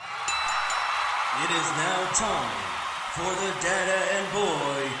It is now time for the Dada and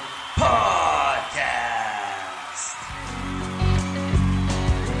Boy Podcast.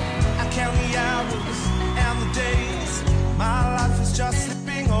 I count the hours and the days. My life is just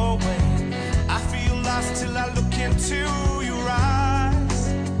slipping away. I feel lost till I look into your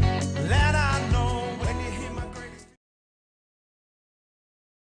eyes. Then I know when you hear my greatest.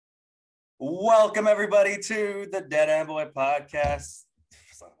 Welcome, everybody, to the Dada and Boy Podcast.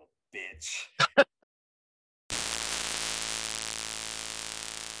 Son of a bitch.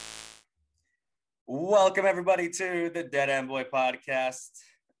 Welcome, everybody, to the Dada and Boy Podcast.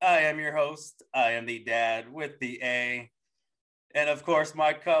 I am your host. I am the dad with the A. And, of course,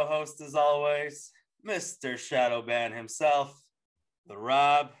 my co-host, as always, Mr. Shadowban himself, the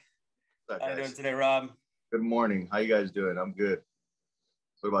Rob. What's up, How you guys? doing today, Rob? Good morning. How you guys doing? I'm good.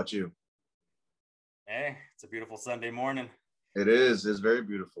 What about you? Hey, it's a beautiful Sunday morning. It is. It's very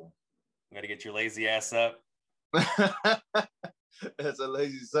beautiful. You got to get your lazy ass up. It's a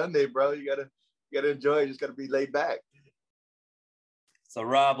lazy Sunday, bro. You gotta enjoy it. You just gotta be laid back. So,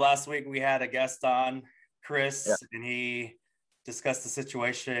 Rob, last week we had a guest on, Chris, Yeah. and he discussed the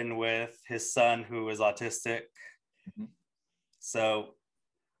situation with his son who is autistic. Mhm. So,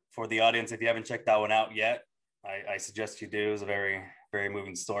 for the audience, if you haven't checked that one out yet, I suggest you do. It's a very, very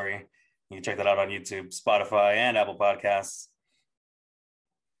moving story. You can check that out on YouTube, Spotify, and Apple Podcasts.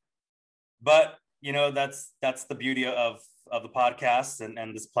 But you know, that's the beauty of the podcast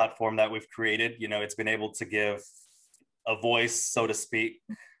and this platform that we've created. You know, it's been able to give a voice, so to speak,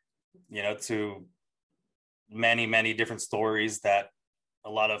 you know, to many, many different stories that a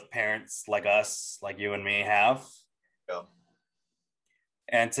lot of parents like us, like you and me, have. Yeah.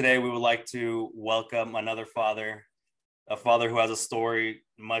 And today we would like to welcome another father, a father who has a story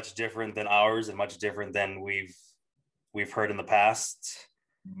much different than ours and much different than we've heard in the past.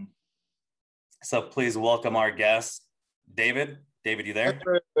 Mhm. So please welcome our guest, David. David, you there?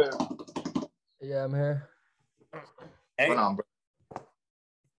 Yeah, I'm here. Hey, What's on, bro?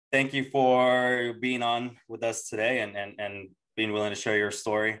 thank you for being on with us today and being willing to share your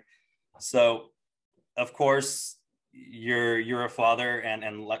story. So, of course, you're a father,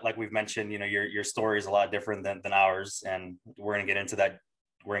 and like we've mentioned, you know, your story is a lot different than ours, and we're gonna get into that.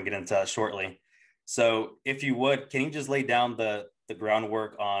 We're gonna get into that shortly. So, if you would, can you just lay down the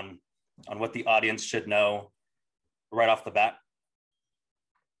groundwork on what the audience should know right off the bat?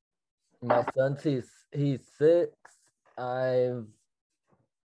 My son's he's 6.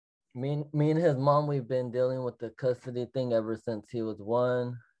 Me and his mom, we've been dealing with the custody thing ever since he was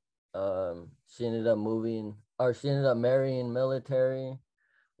 1. She ended up marrying military,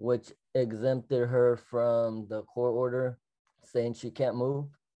 which exempted her from the court order saying she can't move.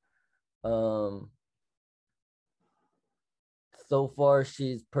 So far,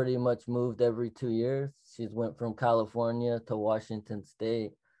 she's pretty much moved every 2 years. She's went from California to Washington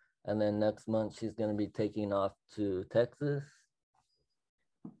State, and then next month she's going to be taking off to Texas.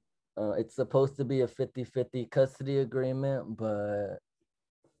 It's supposed to be a 50-50 custody agreement, but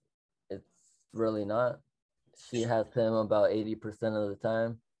it's really not. She has him about 80% of the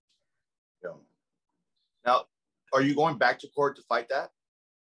time. Yeah. Now, are you going back to court to fight that?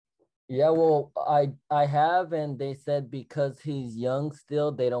 Yeah, well, I have, and they said because he's young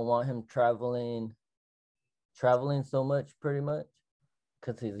still, they don't want him traveling so much, pretty much,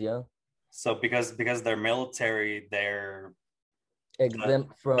 because he's young. So, because they're military, they're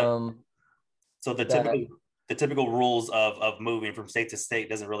Exempt from so the that. typical rules of moving from state to state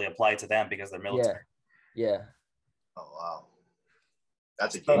doesn't really apply to them because they're military. Yeah. Oh, wow.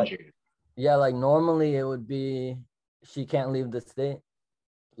 That's a So- game changer. Yeah, like normally it would be she can't leave the state.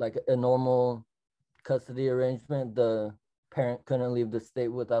 Like a normal custody arrangement, the parent couldn't leave the state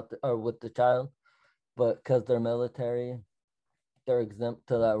with the child, but because they're military, they're exempt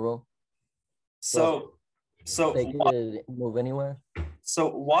to that rule. So They could move anywhere. So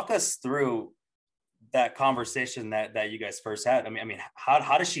walk us through that conversation that you guys first had. I mean,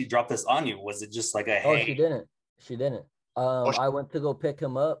 how did she drop this on you? Was it just like a Oh, hey? she didn't. I went to go pick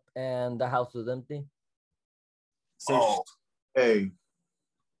him up, and the house was empty. So Hey,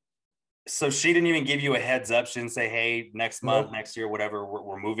 so she didn't even give you a heads up. She didn't say, hey, next month, Nope. next year, whatever,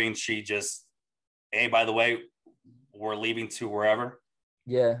 we're moving. She just, hey, by the way, we're leaving to wherever.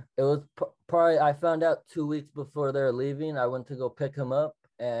 Yeah, it was probably, I found out 2 weeks before they're leaving. I went to go pick him up,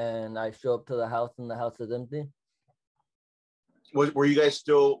 and I show up to the house, and the house is empty. were you guys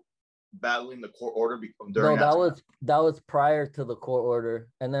still battling the court order during No, that was prior to the court order,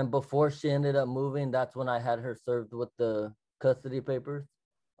 and then before she ended up moving, that's when I had her served with the custody papers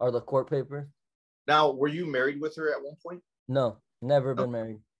or the court papers. Now, were you married with her at one point? No, never No. been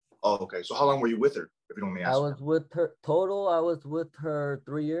married. Oh, okay. So how long were you with her, if you don't mind me I asking? was with her total. I was with her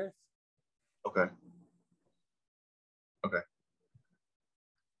 3 years. Okay. Okay.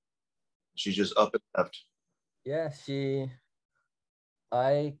 She just up and left. Yeah,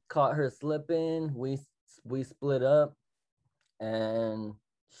 I caught her slipping. We split up, and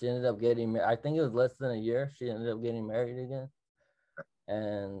she ended up getting married. I think it was less than a year. She ended up getting married again,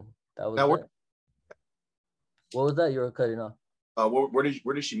 and that was Now, it. What was that you were cutting off? where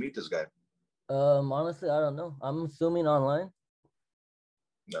did she meet this guy? Honestly, I don't know. I'm assuming online.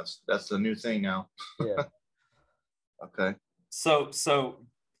 That's the new thing now. Yeah. Okay. So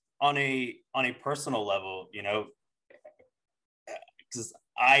on a personal level, you know, because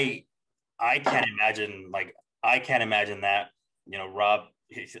I can't imagine, like, I can't imagine that, you know, Rob,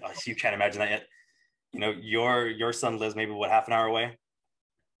 you can't imagine that yet. You know, your son lives maybe what, half an hour away,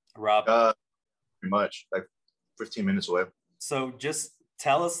 Rob. Pretty much like 15 minutes away. So just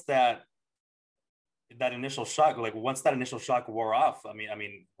tell us that initial shock, like once that initial shock wore off, I mean,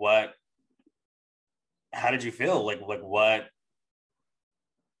 how did you feel? Like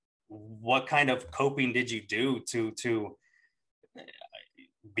what kind of coping did you do to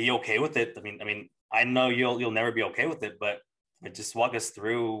be okay with it? I know you'll never be okay with it, but just walk us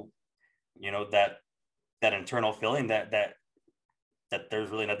through, you know, that internal feeling that there's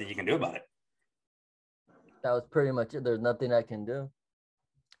really nothing you can do about it. That was pretty much it. There's nothing I can do.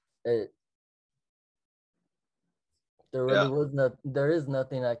 There is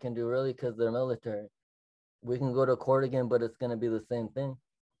nothing I can do really, because they're military. We can go to court again, but it's gonna be the same thing.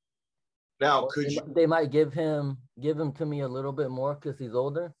 Now, They might give him to me a little bit more because he's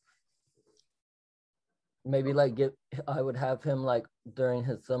older. Maybe I would have him like during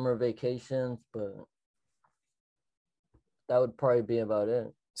his summer vacations, but that would probably be about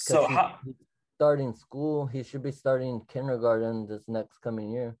it. So he's starting school. He should be starting kindergarten this next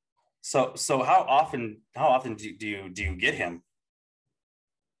coming year. So how often do you get him?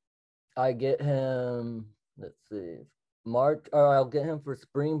 I get him, let's see, March, or I'll get him for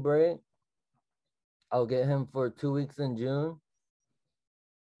spring break. I'll get him for 2 weeks in June.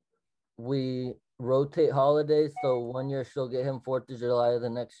 We rotate holidays, so 1 year she'll get him 4th of July, the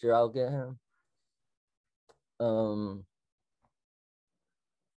next year I'll get him.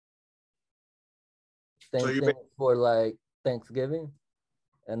 Same thing for like Thanksgiving,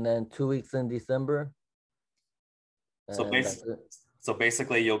 and then 2 weeks in December. So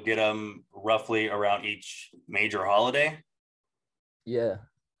basically you'll get them roughly around each major holiday. Yeah,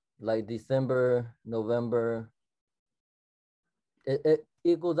 like December, November. It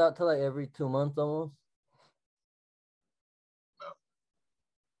equals out to like every 2 months almost.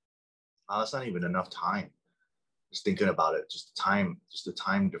 That's not even enough time. Just thinking about it, just the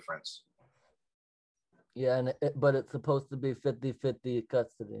time difference. Yeah, but it's supposed to be 50-50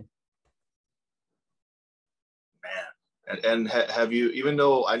 custody. Man, and have you, even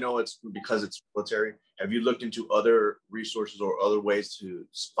though I know it's because it's military, have you looked into other resources or other ways to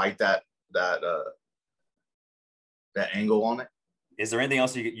fight that angle on it? Is there anything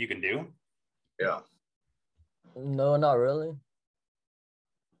else you can do? Yeah. No, not really.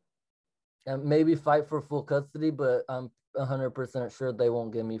 And maybe fight for full custody, but I'm 100% sure they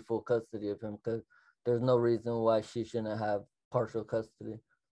won't give me full custody of him, because there's no reason why she shouldn't have partial custody.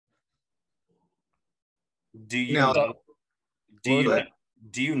 Do you know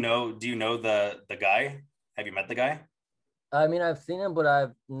the guy? Have you met the guy? I mean, I've seen him, but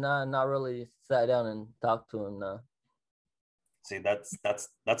I've not really sat down and talked to him now. See, that's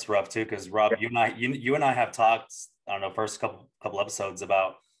rough too, because Rob, you and I have talked, I don't know, first couple episodes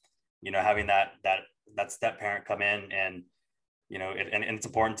about, you know, having that step parent come in, and you know, and it's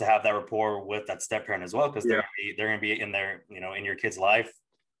important to have that rapport with that step parent as well, because they're gonna be in their, you know, in your kid's life,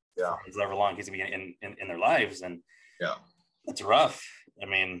 for however long he's gonna be in their lives, and that's rough. I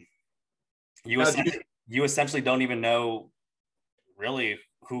mean, you essentially don't even know really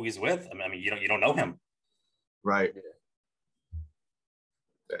who he's with. I mean, you don't know him, right?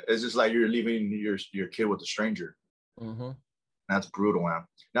 It's just like you're leaving your kid with a stranger. Mm-hmm. That's brutal, man.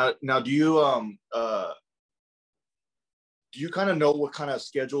 Now, do you kind of know what kind of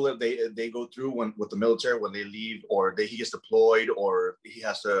schedule that they go through with the military when they leave, or he gets deployed, or he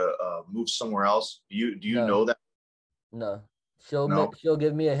has to move somewhere else? Do you know that? No, she'll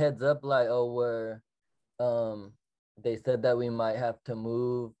give me a heads up, like, oh, where they said that we might have to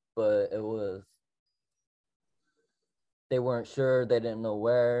move, but they weren't sure. They didn't know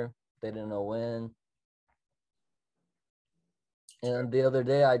where. They didn't know when. And the other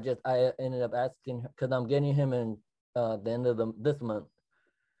day, I ended up asking her, because I'm getting him in the end of this month.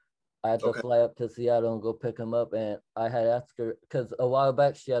 I had to Okay. fly up to Seattle and go pick him up. And I had asked her, because a while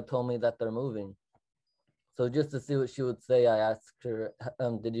back she had told me that they're moving. So just to see what she would say, I asked her,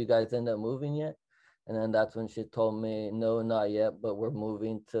 did you guys end up moving yet? And then that's when she told me, no, not yet, but we're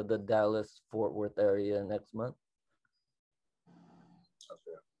moving to the Dallas Fort Worth area next month.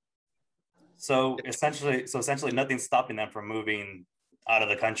 Okay. So essentially nothing's stopping them from moving out of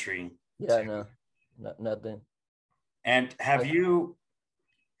the country. Yeah, no, nothing. And have you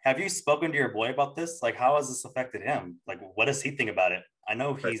spoken to your boy about this? Like, how has this affected him? Like, what does he think about it? I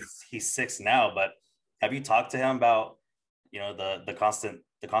know he's 6 now, but have you talked to him about, the constant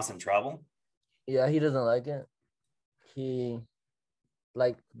travel? Yeah, he doesn't like it.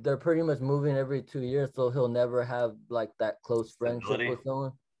 They're pretty much moving every 2 years, so he'll never have like that close friendship Stability. with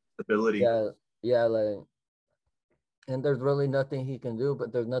someone. Stability. Yeah, like, and there's really nothing he can do,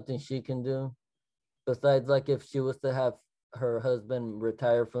 but there's nothing she can do. Besides, like, if she was to have her husband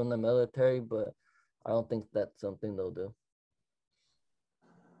retire from the military, but I don't think that's something they'll do.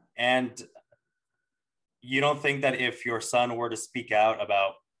 And you don't think that if your son were to speak out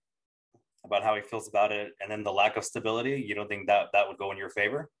about how he feels about it, and then the lack of stability, you don't think that would go in your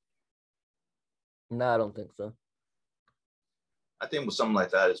favor? No, I don't think so. I think with something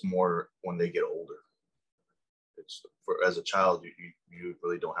like that, it's more when they get older. It's as a child, you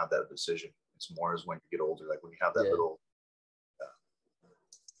really don't have that decision. It's more as when you get older, like when you have that little.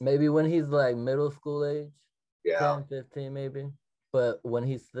 Maybe when he's like middle school age, 10, 15 maybe. But when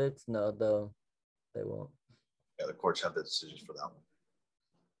he's 6, no, they won't. Yeah, the courts have the decisions for that one.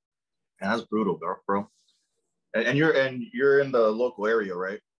 And that's brutal, bro. And you're in the local area,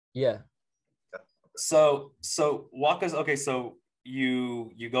 right? Yeah. So walk us. Okay, so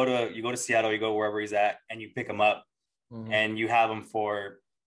you go to Seattle, you go wherever he's at, and you pick him up, and you have him for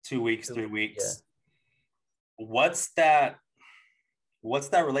 2 weeks, 3 weeks. Yeah. What's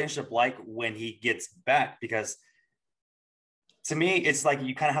that relationship like when he gets back? Because to me, it's like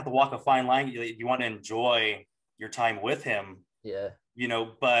you kind of have to walk a fine line. You want to enjoy your time with him. Yeah.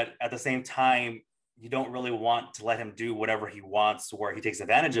 But at the same time, you don't really want to let him do whatever he wants, where he takes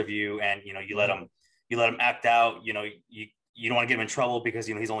advantage of you, and you let him act out. You don't want to get him in trouble because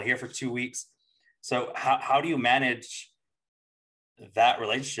he's only here for 2 weeks. So how do you manage that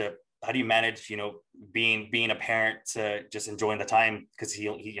relationship? How do you manage being a parent to just enjoying the time because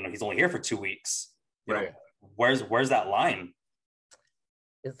he's only here for 2 weeks? Right. Where's that line?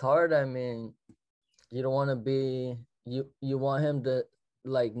 It's hard. I mean, you don't want to be you want him to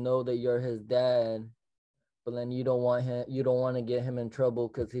like know that you're his dad, but then you don't want to get him in trouble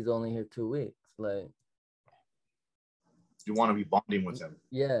because he's only here 2 weeks. Like, you want to be bonding with him.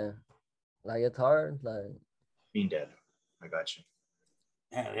 Yeah, like it's hard. Like being dead. I got you.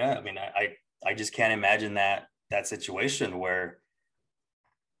 Yeah. I mean, I just can't imagine that situation where,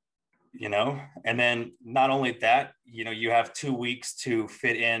 and then not only that, you have 2 weeks to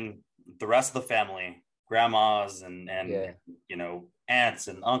fit in the rest of the family, grandmas and aunts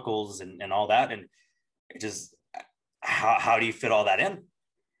and uncles and all that. And it just, how do you fit all that in?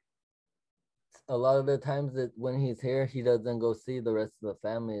 A lot of the times that when he's here, he doesn't go see the rest of the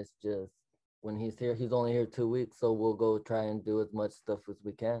family. It's just when he's here, he's only here 2 weeks. So we'll go try and do as much stuff as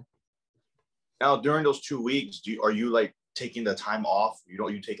we can. Now, during those 2 weeks, are you like taking the time off?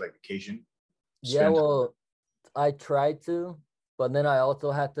 You take like vacation? Yeah, well, I try to, but then I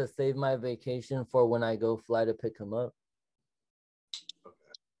also have to save my vacation for when I go fly to pick him up. Okay.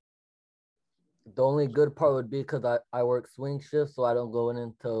 The only good part would be because I work swing shifts, so I don't go in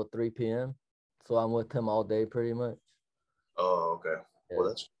until 3 p.m. So I'm with him all day pretty much. Oh, okay. Yeah. Well,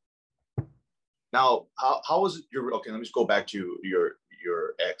 that's now how was your okay, let me just go back to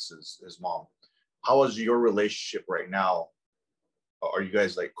your ex's his mom. How is your relationship right now? Are you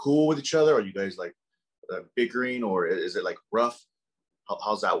guys like cool with each other? Are you guys like bickering, or is it like rough?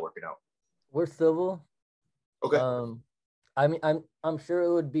 How's that working out? We're civil. Okay. I mean, I'm sure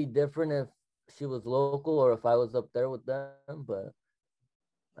it would be different if she was local or if I was up there with them, but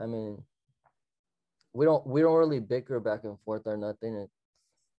I mean, we don't really bicker back and forth or nothing.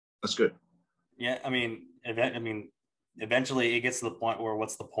 That's good. Yeah, I mean, eventually it gets to the point where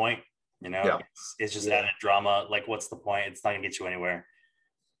what's the point? Yeah. It's just added drama. Like, what's the point? It's not gonna get you anywhere.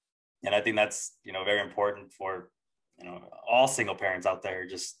 And I think that's very important for all single parents out there.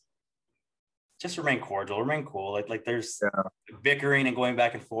 Just remain cordial, remain cool. Like there's bickering and going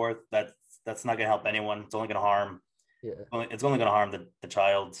back and forth. That's not gonna help anyone. It's only gonna harm. Yeah. It's only gonna harm the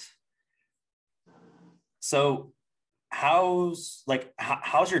child. So how's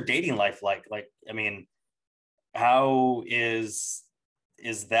your dating life like? Like, I mean, how is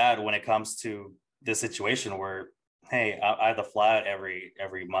that when it comes to this situation where hey, I have to fly out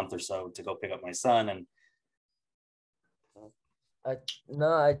every month or so to go pick up my son, and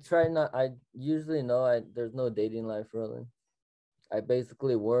I try not. I usually know there's no dating life really. I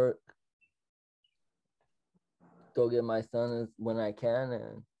basically work, go get my son when I can,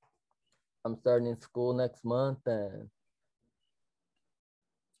 and I'm starting school next month, and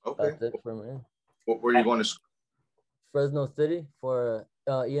Okay. that's it for me. Where are you going to school? Fresno City for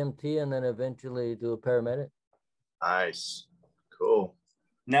EMT, and then eventually do a paramedic. Nice. Cool.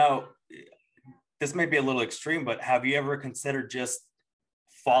 now this may be a little extreme, but have you ever considered just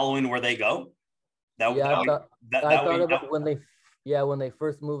following where they go? Yeah, I thought way, about when they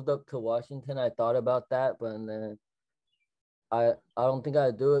first moved up to Washington. I thought about that, but then I don't think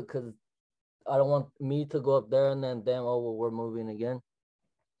I'd do it because I don't want me to go up there and then damn, oh well, we're moving again.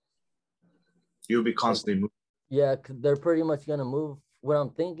 You'll be constantly moving. Yeah, cause they're pretty much gonna move. What I'm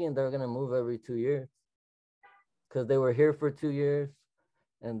thinking, they're gonna move every 2 years because they were here for 2 years,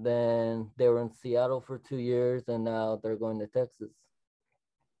 and then they were in Seattle for 2 years, and now they're going to Texas.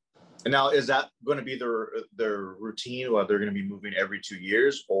 And now, is that going to be their routine, or they're going to be moving every 2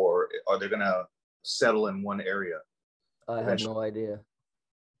 years, or are they going to settle in one area? I have no idea.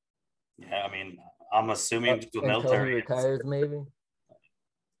 Yeah, I mean, I'm assuming with until military, he retires, maybe.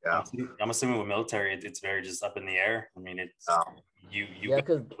 Yeah, I'm assuming with military, it's very just up in the air. I mean, it's you Yeah,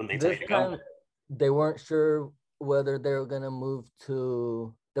 because when they tell you to go. They weren't sure whether they were gonna move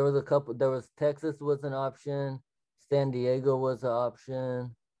to. There was Texas was an option, San Diego was an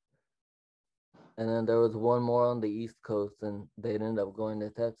option, and then there was one more on the East Coast, and they ended up going to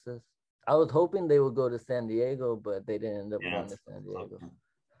Texas. I was hoping they would go to San Diego, but they didn't end up going to San Diego.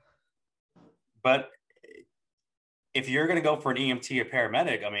 But if you're going to go for an EMT or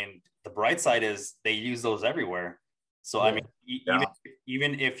paramedic, I mean, the bright side is they use those everywhere. So, yeah. I mean,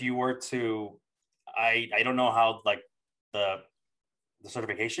 even if you were to, I don't know how like the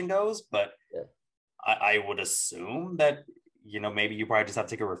certification goes, but yeah. I would assume that, maybe you probably just have to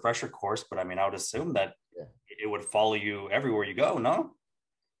take a refresher course, but I mean, I would assume that it would follow you everywhere you go, no?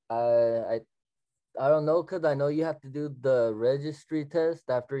 I don't know, because I know you have to do the registry test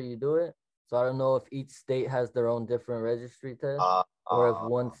after you do it. So I don't know if each state has their own different registry test, or if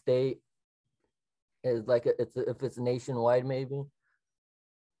one state is like if it's nationwide, maybe.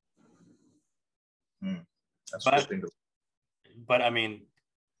 That's but I mean,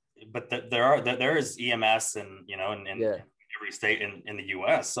 there is EMS in every state in the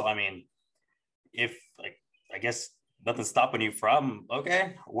U.S. So I mean, if like I guess nothing's stopping you from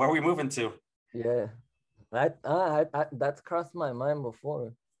where are we moving to? Yeah, I that's crossed my mind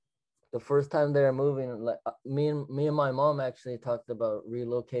before. The first time they were moving, like me and my mom actually talked about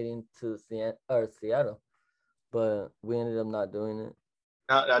relocating to Seattle, but we ended up not doing it.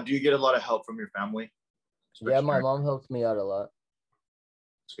 Now, do you get a lot of help from your family? Yeah, my mom helps me out a lot.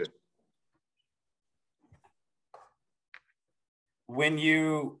 That's good. When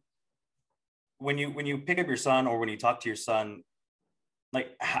you pick up your son, or when you talk to your son,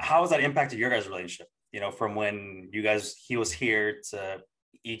 like how has that impacted your guys' relationship? From when he was here to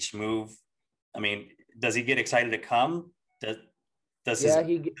each move. I mean, does he get excited to come?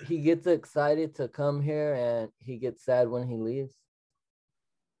 He gets excited to come here, and he gets sad when he leaves.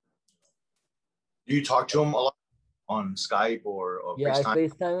 Do you talk to him a lot on Skype or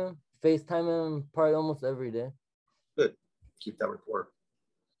FaceTime? I FaceTime him probably almost every day. Good. Keep that rapport.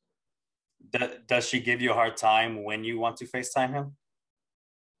 Does she give you a hard time when you want to FaceTime him?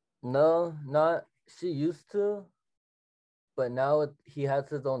 No, not. She used to, but now he has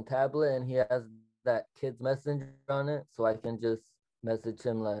his own tablet and he has that kid's messenger on it, so I can just message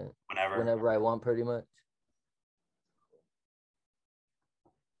him like whenever I want, pretty much.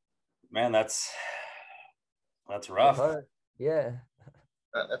 Man, that's rough. Yeah.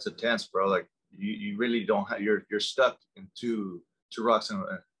 That's intense, bro. Like you really don't have, you're stuck in two rocks and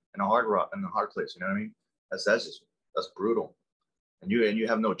a hard rock and a hard place. You know what I mean? That's brutal. And you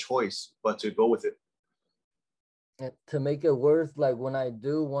have no choice but to go with it. And to make it worse, like when I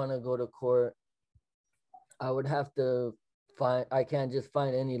do want to go to court, I would have to I can't just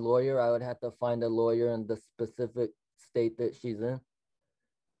find any lawyer. I would have to find a lawyer in the specific state that she's in.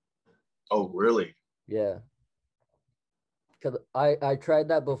 Oh, really? Yeah. Because I tried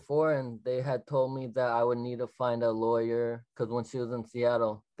that before, and they had told me that I would need to find a lawyer, because when she was in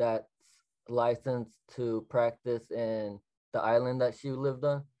Seattle, that's licensed to practice in the island that she lived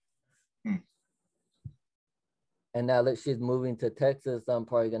on. And now that she's moving to Texas, I'm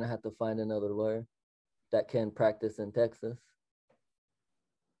probably going to have to find another lawyer that can practice in Texas.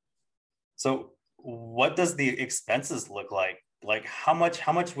 So what does the expenses look like like how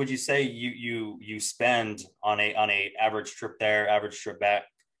much would you say you spend on a average trip there, average trip back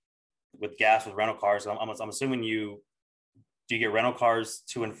with gas with rental cars? I'm assuming you do you get rental cars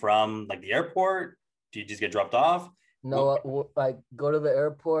to and from like the airport? Do you just get dropped off? No, I go to the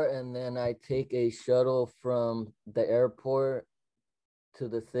airport and then I take a shuttle from the airport to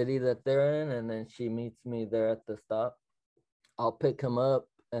the city that they're in, and then she meets me there at the stop. I'll pick him up,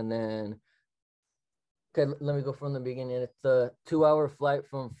 and then okay, let me go from the beginning. It's a 2-hour flight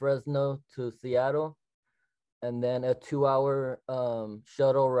from Fresno to Seattle, and then a 2-hour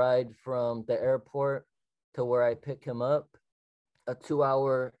shuttle ride from the airport to where I pick him up, a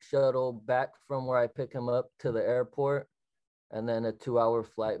 2-hour shuttle back from where I pick him up to the airport, and then a 2-hour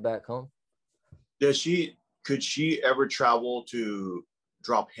flight back home. Could she ever travel to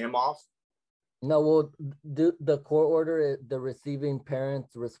drop him off? No, well, the court order, the receiving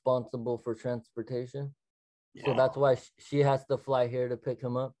parent's responsible for transportation. Yeah. So that's why she has to fly here to pick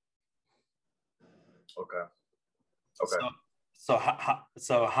him up. Okay. So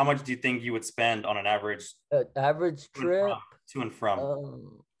how much do you think you would spend on an average Average trip to and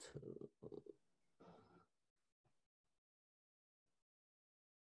from?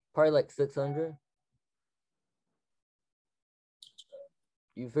 Probably like 600.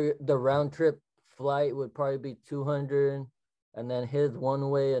 You figure the round trip flight would probably be 200, and then his one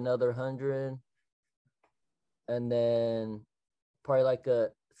way another 100, and then probably like a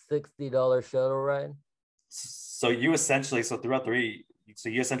 $60 shuttle ride. So you essentially, so throughout the week, so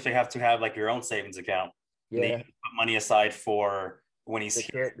you essentially have to have like your own savings account. And then you Yeah, put money aside for when he's the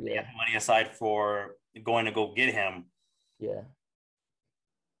here. trip. You Yeah, have money aside for going to go get him. yeah.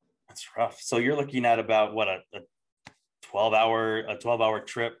 That's rough. So you're looking at about what a 12-hour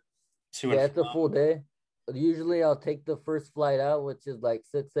trip to Yeah, and it's a full day. Usually I'll take the first flight out, which is like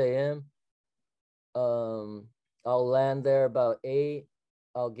 6 a.m. I'll land there about 8.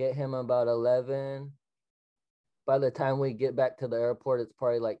 I'll get him about 11. By the time we get back to the airport, it's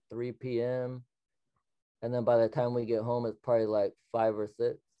probably like 3 p.m. And then by the time we get home, it's probably like 5 or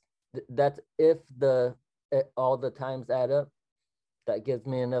 6. That's if all the times add up. That gives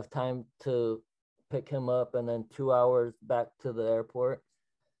me enough time to pick him up, and then 2 hours back to the airport,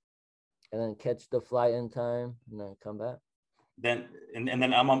 and then catch the flight in time, and then come back. then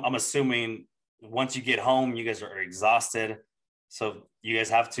then I'm assuming once you get home, you guys are exhausted. So you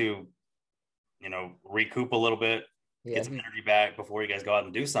guys have to, recoup a little bit, Yeah, get some energy back before you guys go out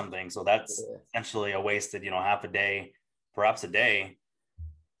and do something. So that's yeah. essentially a wasted, half a day, perhaps a day.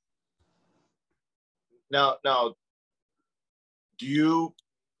 Now, do you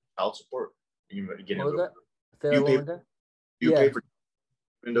child support? You get What was into that? Say that you one pay more time? you Yeah. pay for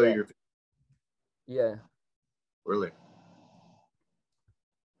even though Yeah. you're Yeah. really,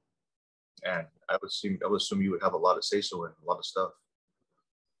 and I would assume you would have a lot of say so in a lot of stuff.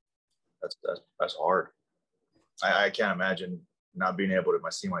 That's hard. I can't imagine not being able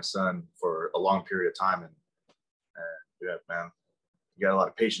to see my son for a long period of time, and yeah, man, you got a lot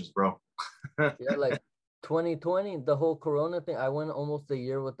of patience, bro. Yeah, like 2020, the whole Corona thing, I went almost a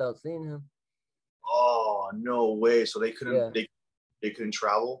year without seeing him. Oh, no way! So they couldn't Yeah. they couldn't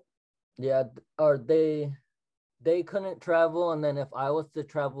travel. Yeah, or they couldn't travel, and then if I was to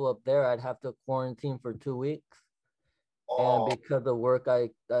travel up there, I'd have to quarantine for 2 weeks. And Oh, because of work,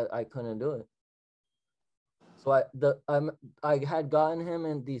 I couldn't do it. So I had gotten him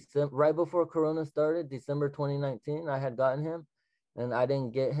in December, right before Corona started, December 2019. I had gotten him, and I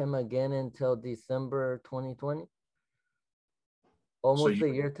didn't get him again until December 2020. so Almost you, a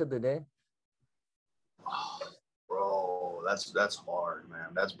year to the day. oh, bro, that's hard,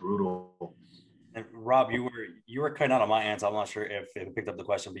 man. That's brutal. And Rob, you were cutting out on my end, so I'm not sure if it picked up the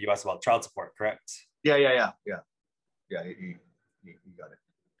question, but you asked about child support, correct? Yeah. You got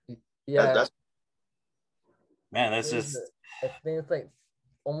it. Yeah, That's Man, that's just I think it's like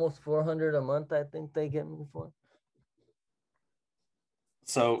almost 400 a month. I think they get me for.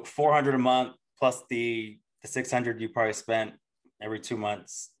 so 400 a month plus the 600 you probably spent every 2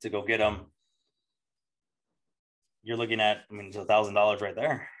 months to go get them. You're looking at, it's $1,000 right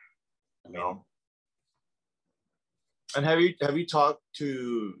there. And have you talked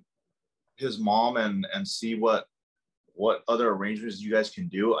to his mom and see what other arrangements you guys can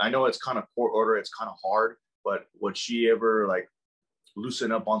do? I know it's kind of court order, it's kind of hard, but would she ever like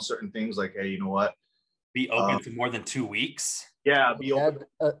loosen up on certain things? Like, hey, you know what? Be open to more than 2 weeks. Yeah, be open.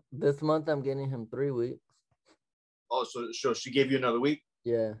 This month I'm getting him 3 weeks. Oh, so she gave you another week?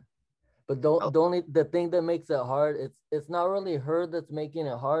 Yeah, but the thing that makes it hard, it's not really her that's making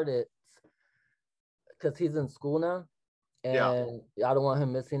it hard. It's because he's in school now, and I don't want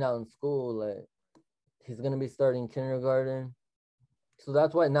him missing out in school. Like, he's gonna be starting kindergarten, So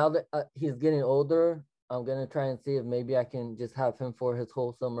that's why now that he's getting older, I'm gonna try and see if maybe I can just have him for his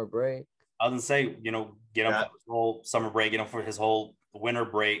whole summer break. I was gonna say, get him Yeah. for his whole summer break, get him for his whole winter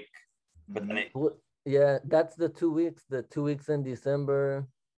break. But then Yeah, that's the 2 weeks. The 2 weeks in December,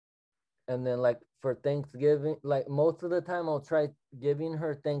 and then like for Thanksgiving, like most of the time I'll try giving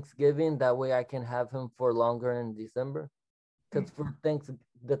her Thanksgiving. That way I can have him for longer in December. Because for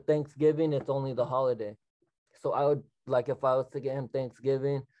the Thanksgiving, it's only the holiday. So I would like if I was to get him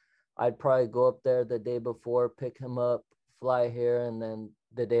Thanksgiving, I'd probably go up there the day before, pick him up, fly here, and then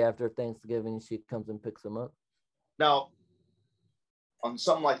the day after Thanksgiving, she comes and picks him up. Now, on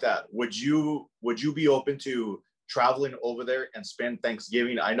something like that, would you be open to traveling over there and spend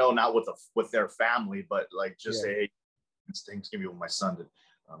Thanksgiving? I know not with their family, but like just say, hey, it's Thanksgiving with my son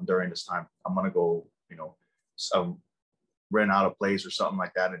during this time. I'm gonna go, rent out a place or something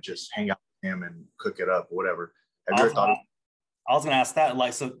like that and just hang out with him and cook it up or whatever. Have you ever thought of? I was gonna ask that.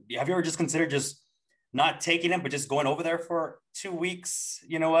 Like, so have you ever just considered just not taking him, but just going over there for 2 weeks?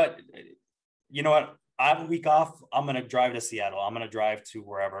 You know what? I have a week off. I'm gonna drive to Seattle. I'm gonna drive to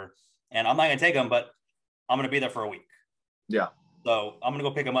wherever, and I'm not gonna take him, but I'm gonna be there for a week. Yeah. So I'm gonna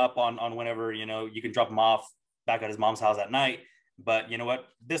go pick him up on whenever you can drop him off back at his mom's house at night. But you know what?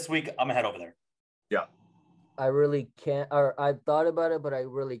 This week I'm gonna head over there. Yeah. I really can't, or I've thought about it, but I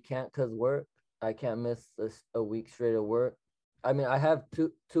really can't because work. I can't miss a week straight of work. I mean, I have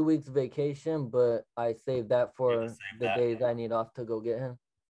 2 weeks vacation, but I save that for the days I need off to go get him.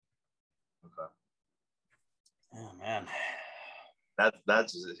 Okay. Oh man, that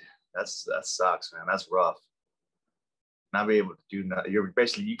sucks, man. That's rough. Not be able to do nothing.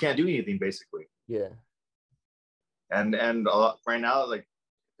 You can't do anything basically. Yeah. And right now, like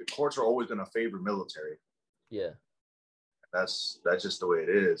the courts are always going to favor military. Yeah. That's just the way it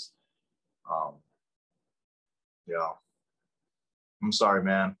is. Yeah. I'm sorry,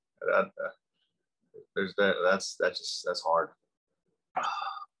 man. That's hard.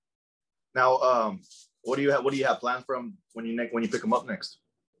 Now, what do you have planned from when you pick them up next?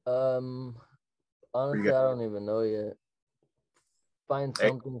 Honestly, I don't even know yet. Find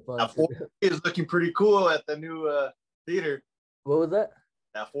something fun. That 4D is looking pretty cool at the new theater. What was that?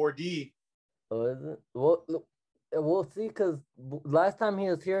 That 4D. Oh, is it? Well, look, we'll see. Because last time he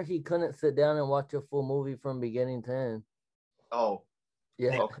was here, he couldn't sit down and watch a full movie from beginning to end. Oh,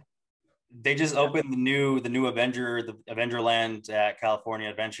 yeah. Okay. They just opened the new the Adventureland at California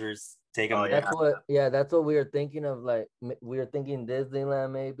Adventures. Take them. Oh, yeah. That's what we were thinking of. Like we were thinking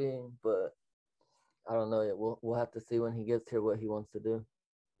Disneyland maybe, but I don't know yet. We'll have to see when he gets here what he wants to do.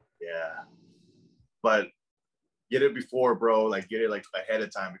 Yeah, but get it before, bro. Like get it like ahead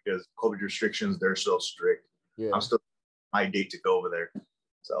of time because COVID restrictions, they're so strict. Yeah. I'm still my date to go over there.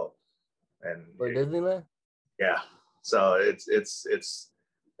 So for Disneyland. Yeah. So it's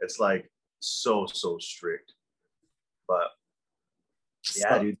like so strict. But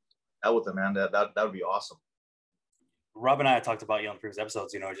yeah, dude, that with man, that would be awesome. Rob and I talked about in previous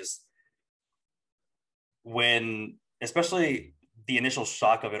episodes, just when, especially the initial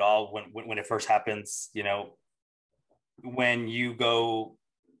shock of it all when it first happens, when you go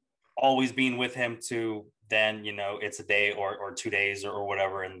always being with him to then, it's a day or 2 days or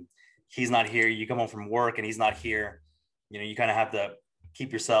whatever, and he's not here. You come home from work and he's not here. You kind of have to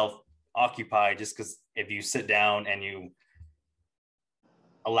keep yourself occupied just because if you sit down and you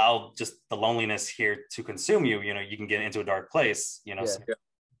allow just the loneliness here to consume you, you can get into a dark place, Yeah. So,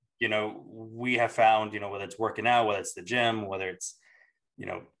 we have found, whether it's working out, whether it's the gym, whether it's,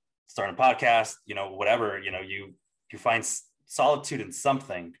 starting a podcast, whatever, you find solitude in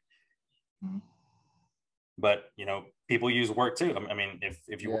something. Mm-hmm. But, people use work too. I mean,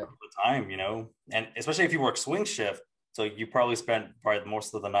 if you work all the time, and especially if you work swing shift, so you probably spend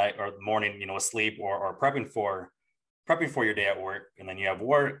most of the night or the morning, asleep or prepping for your day at work, and then you have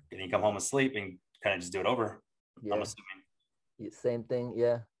work and you come home and sleep and kind of just do it over. Yeah. I'm assuming. Same thing.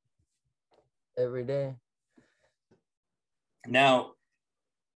 Yeah. Every day. Now,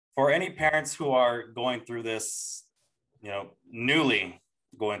 for any parents who are going through this, newly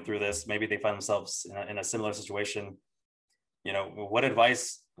going through this, maybe they find themselves in a similar situation. What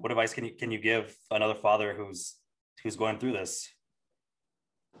advice can you give another father who's going through this?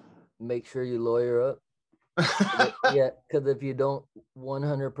 Make sure you lawyer up. Yeah, because if you don't,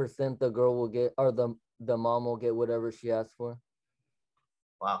 100% the girl will get, or the mom will get whatever she asks for.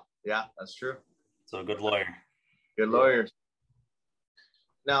 Wow. Yeah, that's true. So a good lawyer. Good lawyer.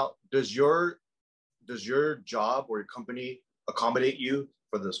 Now, does your job or your company accommodate you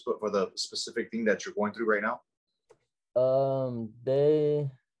for the specific thing that you're going through right now?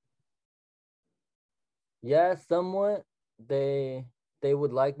 Yeah, somewhat. They they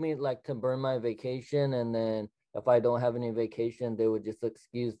would like me like to burn my vacation, and then if I don't have any vacation, they would just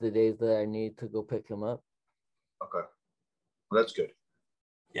excuse the days that I need to go pick him up. Okay. Well, that's good.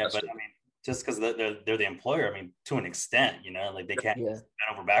 Yeah, That's but good. I mean, just because they're the employer, I mean, to an extent, like they can't Yeah. bend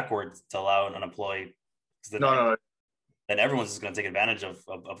over backwards to allow an employee. No. Then everyone's just going to take advantage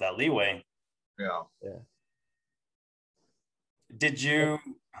of that leeway. Yeah. Yeah. Did you?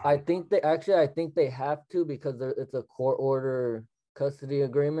 I think they have to, because it's a court order custody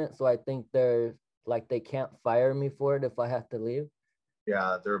agreement. So I think they're like, they can't fire me for it if I have to leave.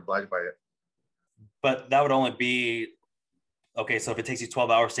 Yeah, they're obliged by it. But that would only be okay. So if it takes you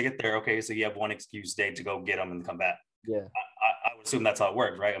 12 hours to get there, okay, so you have one excuse day to go get them and come back. Yeah. I would assume that's how it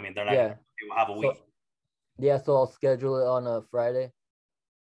works, right? I mean, they're not Yeah. going to have a week. So I'll schedule it on a Friday.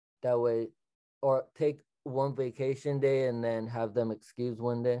 That way, or take one vacation day and then have them excuse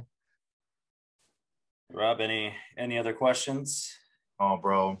one day. Rob, any other questions? Oh,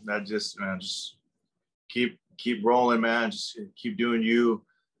 bro, that just keep rolling, man. Just keep doing you,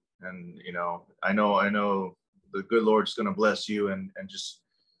 and I know the good Lord's gonna bless you, and just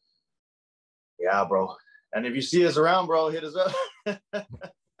yeah, bro. And if you see us around, bro, hit us up.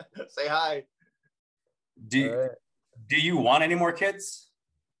 Say hi. Do you want any more kids?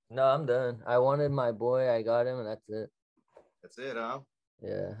 No, I'm done. I wanted my boy. I got him, and that's it. That's it, huh?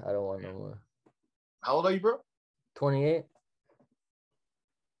 Yeah, I don't want no more. How old are you, bro? 28.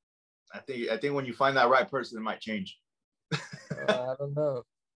 I think when you find that right person, it might change. I don't know.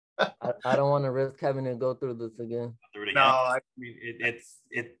 I don't want to risk having to go through this again. No, I mean,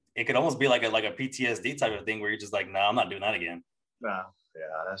 it could almost be like a PTSD type of thing where you're just like, no, I'm not doing that again. Nah,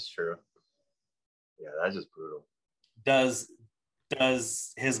 yeah, that's true. Yeah, that's just brutal. Does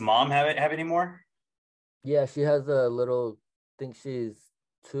his mom have any more? Yeah, she has a little, I think she's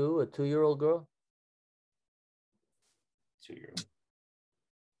a 2-year-old girl. 2-year-old.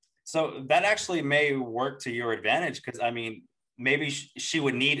 So that actually may work to your advantage, because I mean, maybe she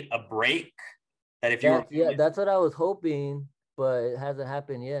would need a break. That's what I was hoping, but it hasn't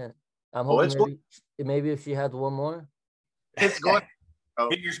happened yet. I'm hoping maybe if she has one more. It's going.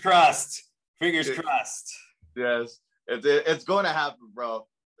 Fingers crossed. Crossed. Yes, it's going to happen, bro.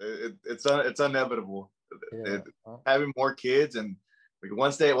 It's inevitable. Yeah. Having more kids, and like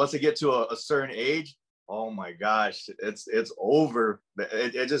once they get to a certain age, oh my gosh, it's over.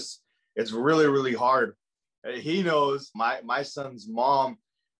 It's really, really hard. He knows my son's mom.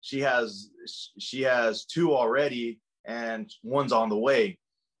 She has 2 already, and one's on the way.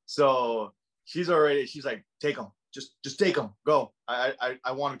 So she's like, take them, just take them, go. I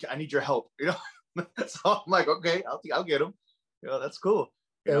need your help, So I'm like, okay, I'll get him. That's cool.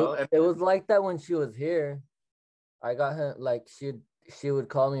 It was like that when she was here. I got her, like, she would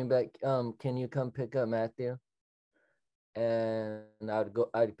call me back, can you come pick up Matthew? And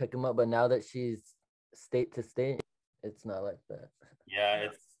I'd pick him up. But now that she's state to state, it's not like that. Yeah,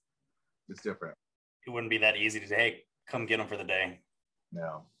 it's different. It wouldn't be that easy to say, hey, come get him for the day.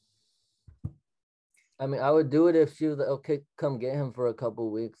 No. I mean, I would do it if she was like, okay, come get him for a couple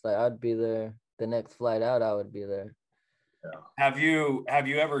of weeks. Like, I'd be there. The next flight out, I would be there. Yeah. Have you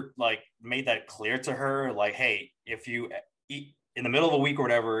ever like made that clear to her? Like, hey, if you eat in the middle of a week or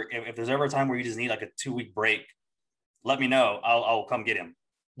whatever, if there's ever a time where you just need like a 2-week break, let me know. I'll come get him.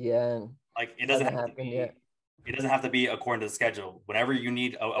 Yeah. Like, it doesn't happen yet. It doesn't have to be according to the schedule. Whenever you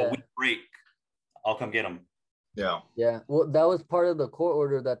need a week break, I'll come get him. Yeah. Yeah. Well, that was part of the court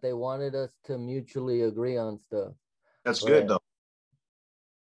order, that they wanted us to mutually agree on stuff. That's good though.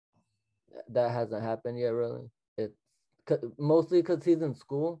 That hasn't happened yet, really. It's mostly because he's in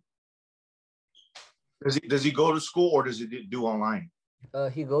school. Does he go to school, or does he do online?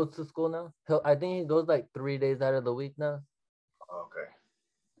 He goes to school now. I think he goes like 3 days out of the week now. Okay.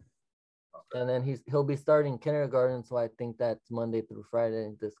 And then he'll be starting kindergarten, so I think that's Monday through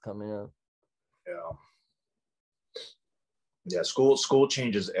Friday this coming up. Yeah. School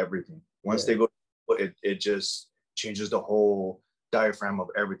changes everything. Once they go, it just changes the whole diaphragm of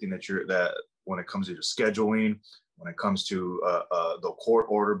everything that when it comes to scheduling, when it comes to the court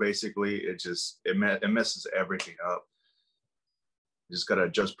order, basically, it messes everything up. You just gotta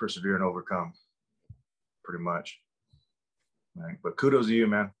just persevere and overcome, pretty much. Right. But kudos to you,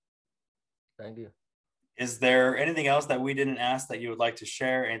 man. Thank you. Is there anything else that we didn't ask that you would like to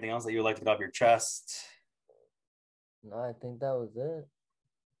share? Anything else that you would like to get off your chest? No, I think that was it.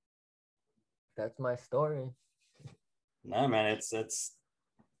 That's my story. No, man, it's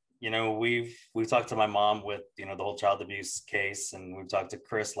we've talked to my mom with the whole child abuse case, and we've talked to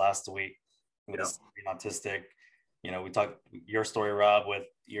Chris last week with his being autistic. We talked your story, Rob, with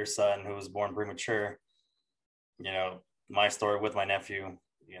your son who was born premature. my story with my nephew,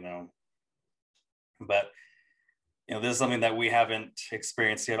 but this is something that we haven't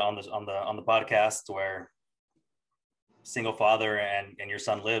experienced yet on the podcast, where single father and your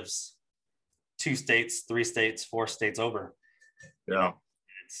son lives 2 states, 3 states, 4 states over. Yeah.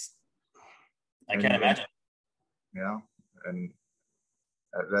 I can't imagine. Yeah. And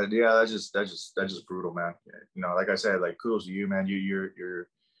that's just brutal, man. Like I said, like, kudos to you, man. You're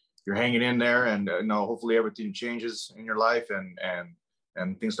hanging in there, and hopefully everything changes in your life, and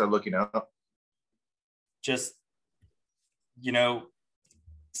things start looking up. Just,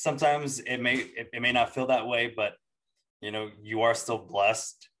 sometimes it may not feel that way, but you are still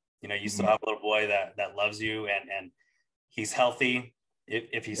blessed. You still have a little boy that loves you, and he's healthy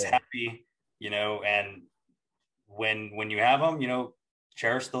if he's happy, and when you have him,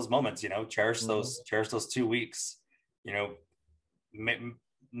 cherish those moments, cherish those 2 weeks,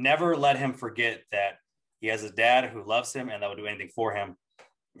 never let him forget that he has a dad who loves him and that would do anything for him.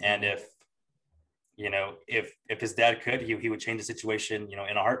 And if his dad could, he would change the situation,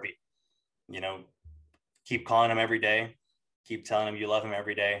 in a heartbeat. Keep calling him every day, keep telling him you love him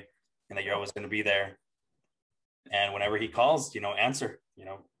every day, and that you're always going to be there. And whenever he calls, answer,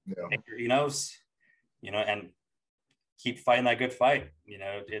 make sure he knows, and keep fighting that good fight.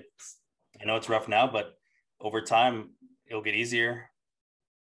 I know it's rough now, but over time it'll get easier.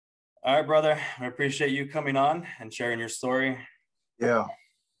 All right, brother. I appreciate you coming on and sharing your story. Yeah.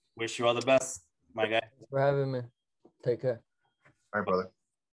 Wish you all the best, my guy. Thanks for having me. Take care. All right, brother.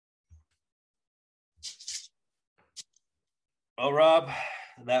 Well, Rob,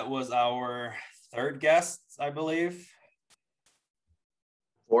 that was our 3rd guest, I believe.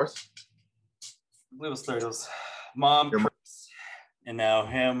 4th? I believe it was 3rd. It was Mom, Chris, and now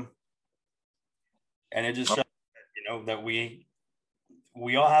him. And it just shows, that we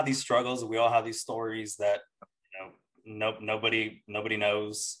all have these struggles. We all have these stories that, nobody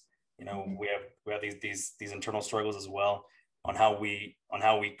knows. We have these internal struggles as well on how we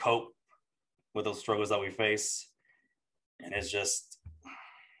cope with those struggles that we face. And it's just,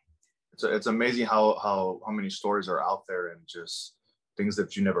 it's amazing how many stories are out there, and just things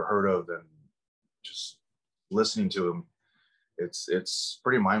that you never heard of, and just listening to them, it's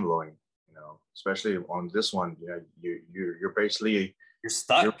pretty mind-blowing, especially on this one. You're basically, you're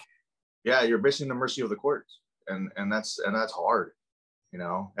stuck. You're basically in the mercy of the courts, and that's hard,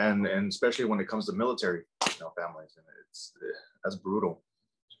 and especially when it comes to military families, and that's brutal.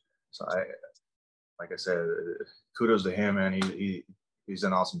 So like I said, kudos to him, and he's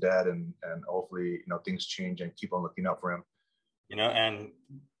an awesome dad, and hopefully things change, and keep on looking out for him. And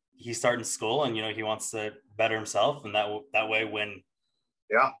he's starting school, and he wants to better himself, and that way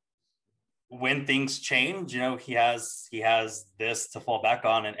when things change, he has this to fall back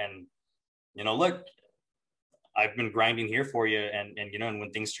on, and look, I've been grinding here for you, and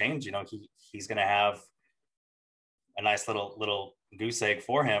when things change, he's gonna have a nice little goose egg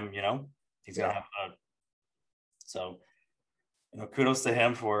for him. He's gonna have so kudos to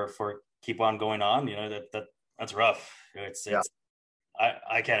him for keep on going on. That's rough. It's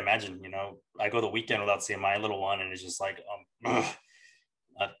I can't imagine. I go the weekend without seeing my little one, and it's just like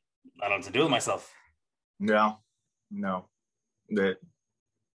I don't know what to do with myself. Yeah, no, that,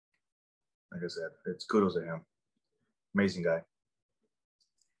 like I said, it's kudos to him. Amazing guy.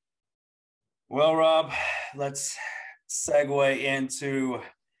 Well, Rob, let's segue into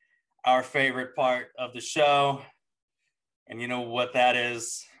our favorite part of the show, and you know what that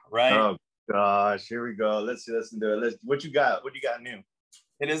is, right? Oh gosh, here we go. Let's do it. What you got? What do you got new?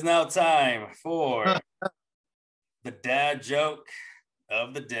 It is now time for the dad joke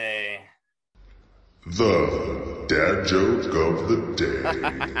of the day. The dad joke of the day.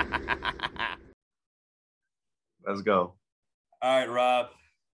 Let's go. All right, Rob.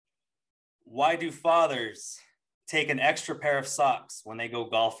 Why do fathers take an extra pair of socks when they go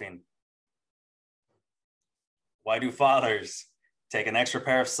golfing? Why do fathers take an extra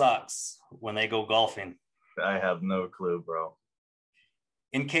pair of socks when they go golfing? I have no clue, bro.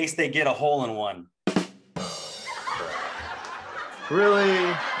 In case they get a hole in one.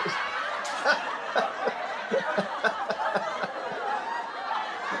 Really?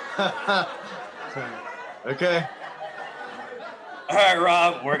 Okay. All right,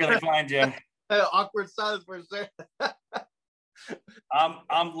 Rob, where can they find you? Awkward silence for a second.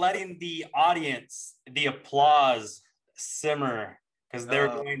 I'm letting the audience, the applause simmer, because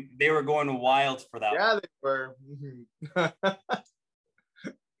they were going wild for that. Yeah, they were.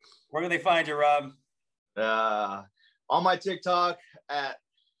 Where can they find you, Rob? On my TikTok at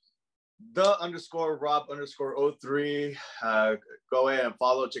 _Rob_03. Go ahead and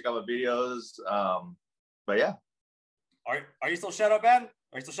follow, check out my videos. But yeah. Are you still shadow banned?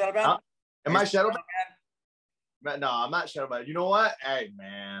 Are you still shadow banned? Am I shadow banned? No, I'm not shadow banned. You know what? Hey,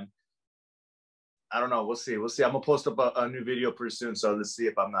 man. I don't know. We'll see. I'm gonna post up a new video pretty soon. So let's see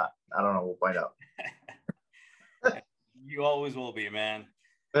if I'm not. I don't know. We'll find out. You always will be, man.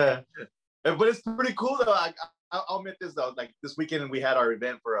 But it's pretty cool though. I'll admit this though. Like this weekend, we had our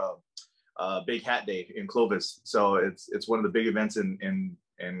event for a Big Hat Day in Clovis. So it's one of the big events in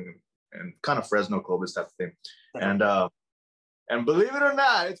kind of Fresno, Clovis type of thing. And believe it or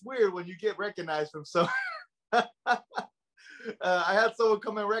not, it's weird when you get recognized from some. I had someone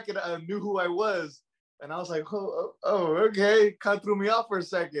come and knew who I was, and I was like, oh, okay. Kind of threw me off for a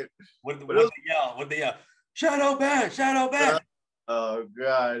second. What they yell? Shadow ban! Oh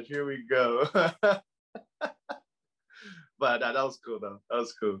gosh, here we go. But that was cool though. That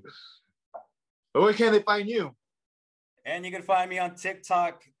was cool. But where can they find you? And you can find me on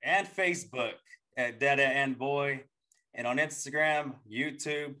TikTok and Facebook at Dada and Boy, and on Instagram,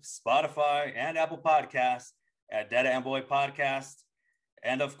 YouTube, Spotify, and Apple Podcasts at Dada and Boy Podcast.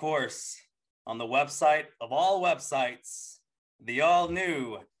 And of course, on the website of all websites, the all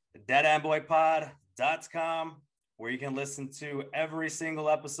new dadaandboypod.com, where you can listen to every single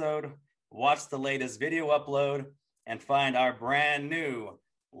episode, watch the latest video upload, and find our brand new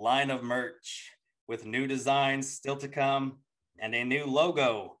line of merch with new designs still to come and a new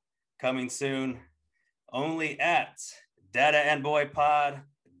logo coming soon, only at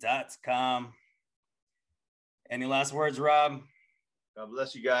dadaandboypod.com. Any last words, Rob? God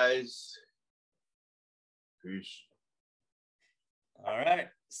bless you guys. Peace. All right.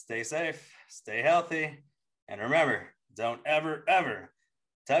 Stay safe, stay healthy, and remember, don't ever, ever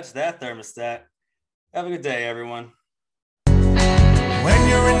touch that thermostat. Have a good day, everyone. When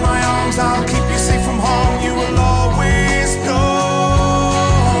you're in my arms, I'll keep you safe from harm. You will always know.